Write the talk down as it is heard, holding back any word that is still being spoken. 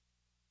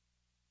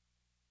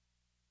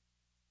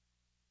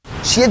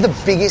She had the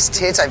biggest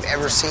tits I've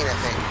ever seen, I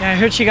think. Yeah, I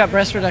heard she got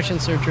breast reduction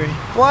surgery.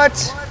 What?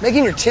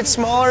 Making your tits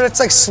smaller?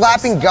 That's like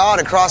slapping God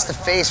across the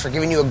face for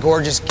giving you a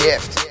gorgeous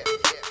gift.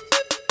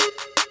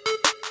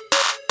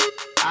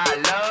 I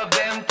love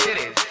them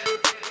titties.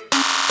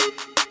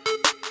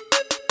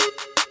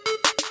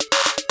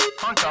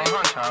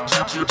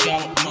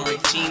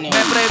 Martino.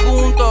 Me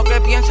pregunto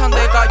qué piensan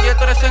de Calle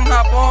 13 en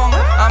Japón.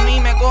 A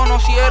mí me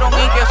conocieron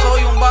y que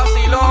soy un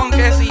vacilón.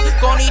 Que si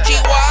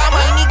konnichiwa,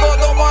 y ni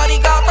godomo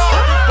arigato.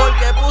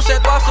 Porque puse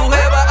toda su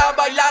jeva a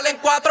bailar en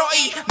 4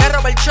 y me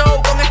robé el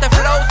show con este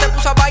flow. Se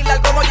puso a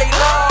bailar como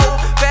J-Lo,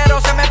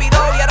 pero se me viró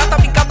y ahora está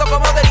brincando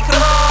como Derrick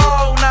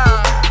Rose.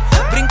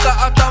 Brinca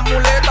hasta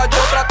muleta, yo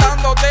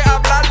tratando de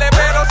hablarle,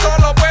 pero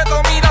solo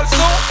puedo mirar su.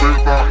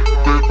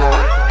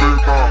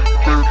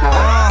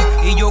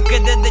 Y yo que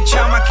desde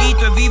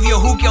chamaquito he vivido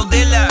juqueo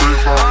de la.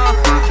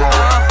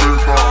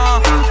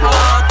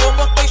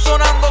 Como estoy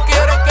sonando,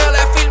 quieren que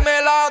le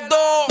filme las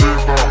dos.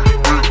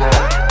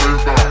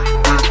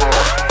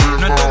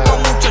 No he tocado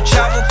muchos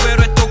chavos,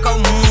 pero he tocado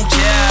muchas.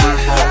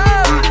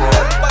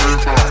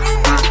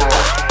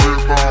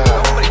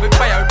 Hombre, voy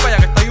para allá,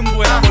 que estoy un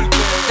buena.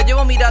 Te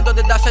llevo mirando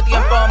desde hace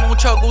tiempo,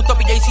 mucho gusto,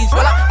 PJ sin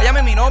suela. Ella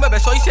me miró, me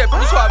besó y se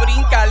puso a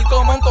brincar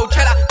como un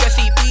Coachella. Que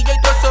si PJ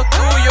todo eso es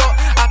tuyo,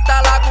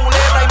 hasta la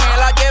culebra y me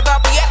la lleva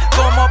a pie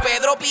como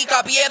Pedro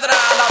pica piedra.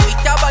 La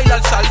viste a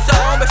bailar salsa,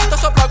 un besito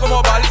sopla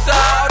como balsa.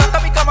 Ahora está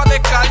mi cama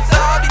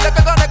descalza, dile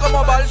que gané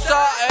como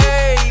balsa.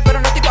 Ey,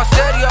 pero no estoy pa'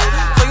 serio,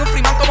 soy un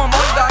freeman como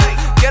Morgan.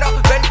 Quiero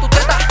ver tu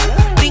teta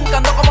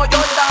brincando como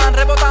Jordan,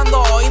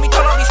 rebotando y mi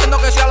cholo diciendo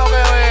que sea lo que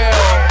veo.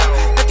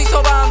 Te estoy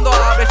sobando,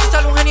 a ver si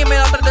sale un genio y me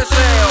da 3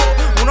 deseos.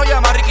 Uno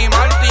llama a Ricky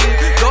Martin,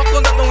 2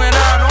 contrata un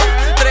enano,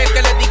 3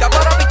 que le diga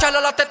para picharle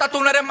a las tetas,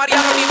 tú no eres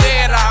Mariano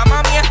Rivera.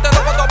 Mami, este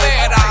loco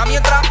topera,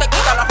 mientras te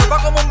quita la ropa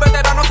como un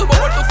veterano, subo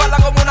por tu falda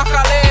como una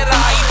escalera.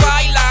 Y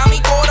baila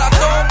mi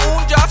corazón,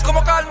 un jazz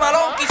como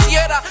Carmalón.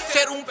 Quisiera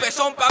ser un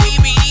pezón pa'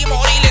 vivir y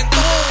morir en tu.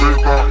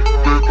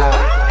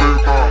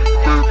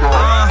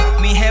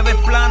 Mi jeva es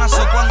plana,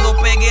 so cuando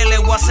pegue le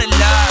voy a hacer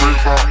la.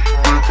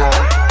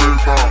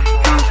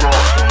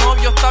 Tu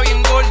novio está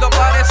bien gordo,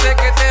 parece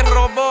que te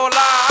robó la.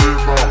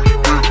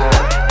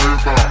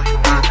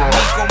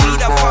 Mi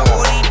comida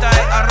favorita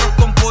es arroz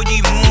con pollo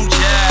y mucha.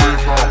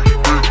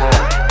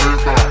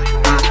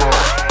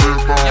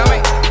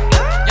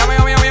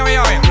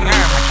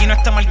 Aquí no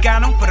está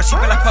Marcano, pero si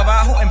pelas pa'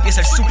 abajo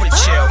empieza el super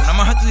show. No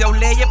hemos estudiado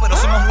leyes, pero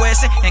somos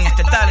jueces en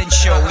este talent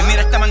show. Y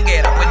mira esta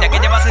manguera, pues de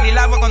aquella va a salir el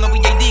agua cuando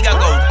PJ diga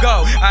go,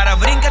 go. Ahora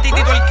brinca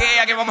titito el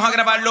que que vamos a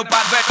grabarlo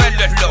pa'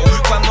 verlo slow.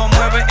 Cuando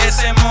mueve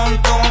ese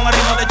montón, al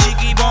ritmo de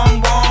chiqui bom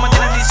bom, me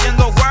tienen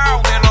diciendo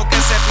wow, de lo que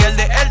se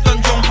pierde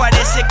Elton John.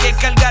 Parece que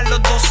cargar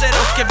los 2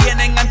 ceros que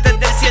vienen antes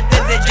del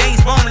 7 de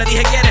James Bond. Le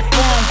dije que eres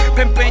punk,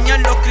 pa' empeñar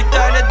los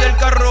cristales del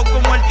carro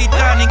como el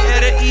Titanic.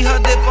 Eres hija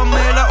de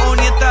Pamela o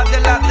nieta de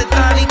la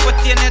Titanic. Pues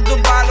tienes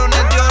 2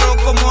 balones de oro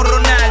como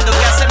Ronaldo,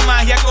 que hace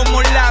magia como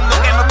Orlando,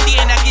 que nos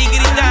tiene aquí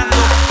gritando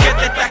que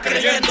te estás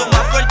creyendo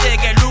más fuerte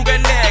que Luger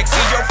Lex. Si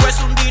yo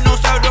fuese un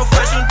dinosaurio,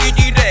 fuese un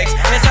T-Rex.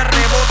 Esas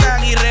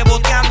rebotan y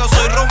reboteando,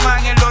 soy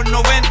Román en los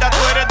 90. Tú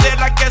eres de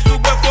las que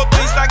sube foto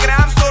a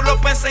Instagram solo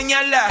pa'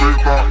 enseñarla.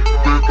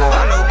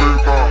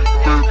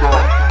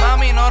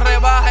 Mami, no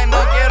rebajes, no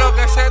quiero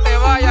que se te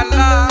vaya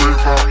la.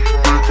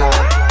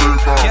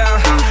 Yeah.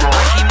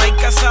 Aquí no hay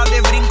casa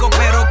de brinco,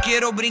 pero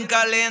quiero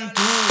brincar en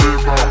tu.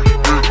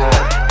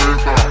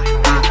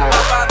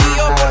 Papá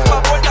Dios, por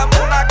favor, dame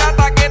una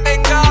gata que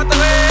tenga 3.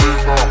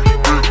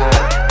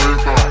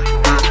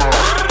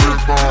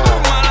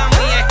 Mala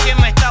mía, es que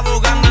me está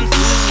ahogando en tu.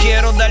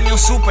 Quiero darle un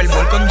Super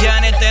Bowl con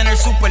Janet en el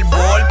Super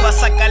Bowl, pa'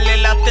 sacarle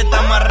las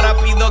tetas más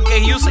rápido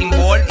que Usain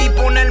Bolt. Y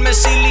ponerme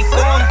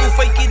silicón, tu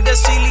fake it de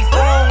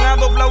silicón. Ha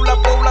doblado la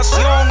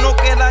población, no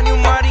queda ni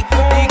un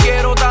maricón. Y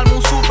quiero darme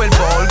un Super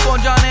Bowl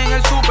con Janet en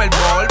el Super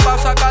Bowl, pa'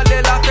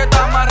 sacarle las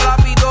tetas más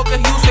rápido que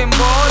Usain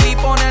Bolt. Y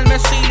ponerme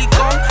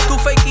silicón, tu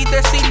fake it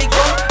de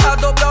silicón. Ha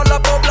doblado la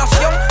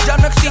población, ya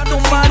no existe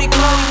un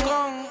maricón.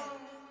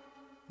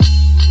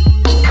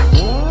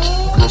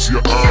 Gracias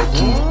a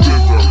tu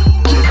teta,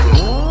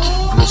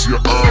 gracias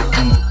a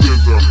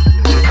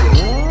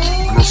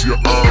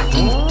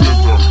tu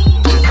teta,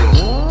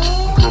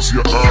 gracias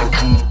a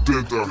tu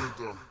teta,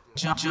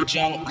 gracias a tu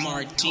teta.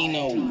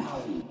 Martino.